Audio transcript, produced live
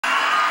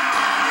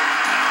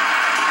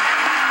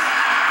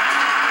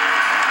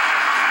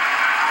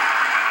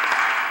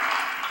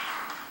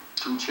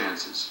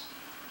chances.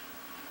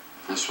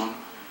 This one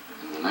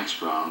and the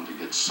next round to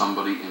get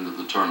somebody into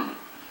the tournament.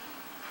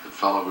 The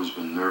fellow who's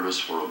been nervous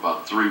for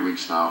about 3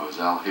 weeks now is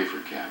Al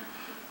Haferkamp,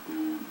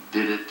 who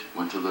did it,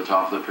 went to the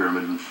top of the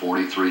pyramid in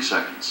 43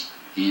 seconds.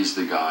 He's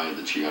the guy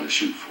that you got to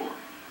shoot for.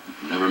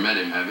 You've never met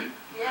him, have you?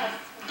 Yes.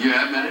 You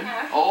have met him?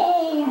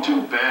 Oh,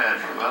 too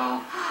bad.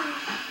 Well,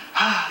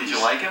 did you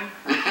like him?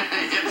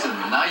 He's a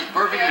nice,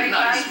 perfectly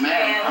nice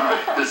man. All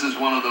right. This is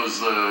one of those,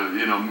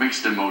 you know,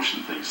 mixed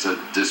emotion things. So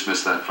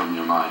dismiss that from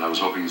your mind. I was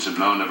hoping you said,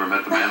 no, never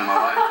met the man in my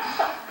life.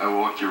 I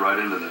walked you right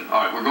into that.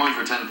 All right, we're going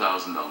for $10,000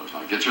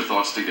 now. Get your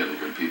thoughts together,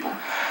 good people.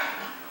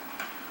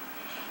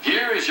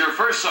 Here is your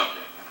first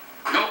subject.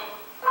 Go.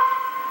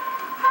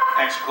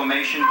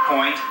 Exclamation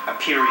point, a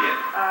period.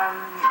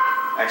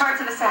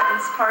 Parts of a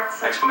sentence, parts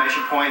of...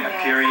 Exclamation point, a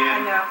period, I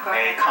know, go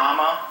ahead. a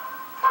comma.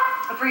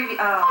 Oh,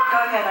 go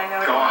ahead, I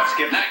know. Go on,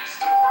 skip. Next.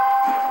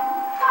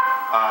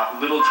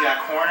 Little Jack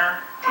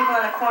Horner. People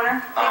in a corner,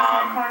 things in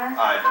a corner.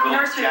 Little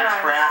Nursery Jack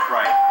rhymes. Pratt,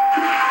 right.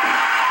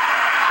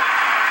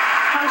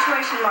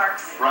 Punctuation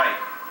marks. Right.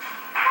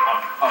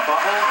 A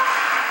bubble.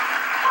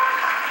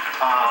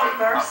 Is it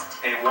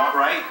burst?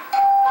 Right.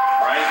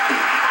 Right.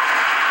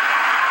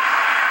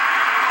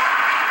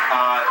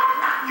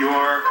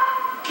 Your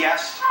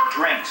guest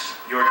drinks.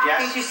 Your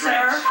guest Things you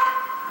drinks. serve.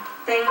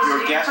 Things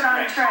Your you guest put on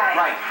drinks. a tray.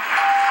 Right.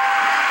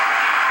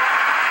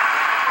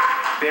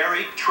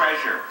 Buried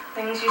treasure.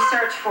 Things you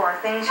search for.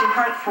 Things you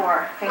hunt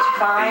for. Things you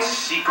find. A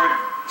secret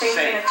things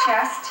safe. in a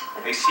chest.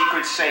 A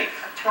secret safe.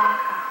 A trunk.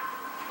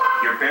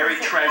 Your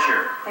buried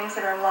treasure. Things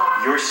that are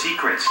locked. Your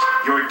secrets.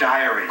 Your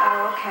diary.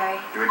 Oh, okay.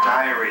 Your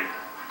diary.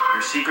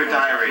 Your secret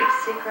diary.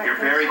 Secret Your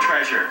buried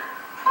treasure.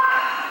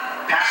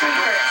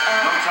 Secrets.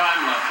 No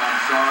time left, I'm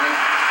sorry.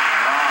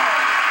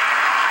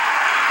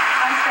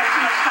 I spent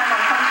too much time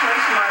on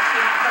punctuation marks.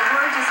 The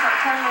word just went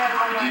totally out of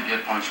my You mind. did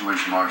get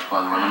punctuation marks,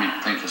 by the way. Let me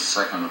think a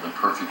second of the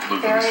perfect clue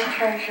for this. Buried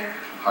treasure.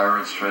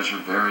 Pirate's treasure,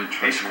 buried A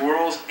treasure.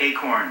 squirrel's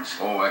acorns.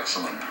 Oh,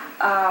 excellent.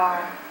 Oh,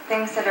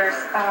 things that are,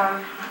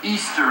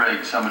 Easter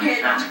egg, somebody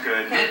Hidden. That's said.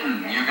 good.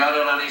 Hidden. You got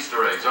it on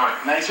Easter eggs. All right.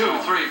 Nice. 2,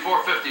 3,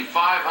 4, 50, $500.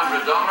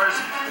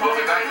 We'll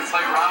be back to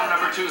play round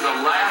number 2, the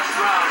last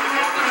round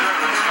before the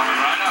tournament's coming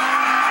right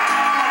up.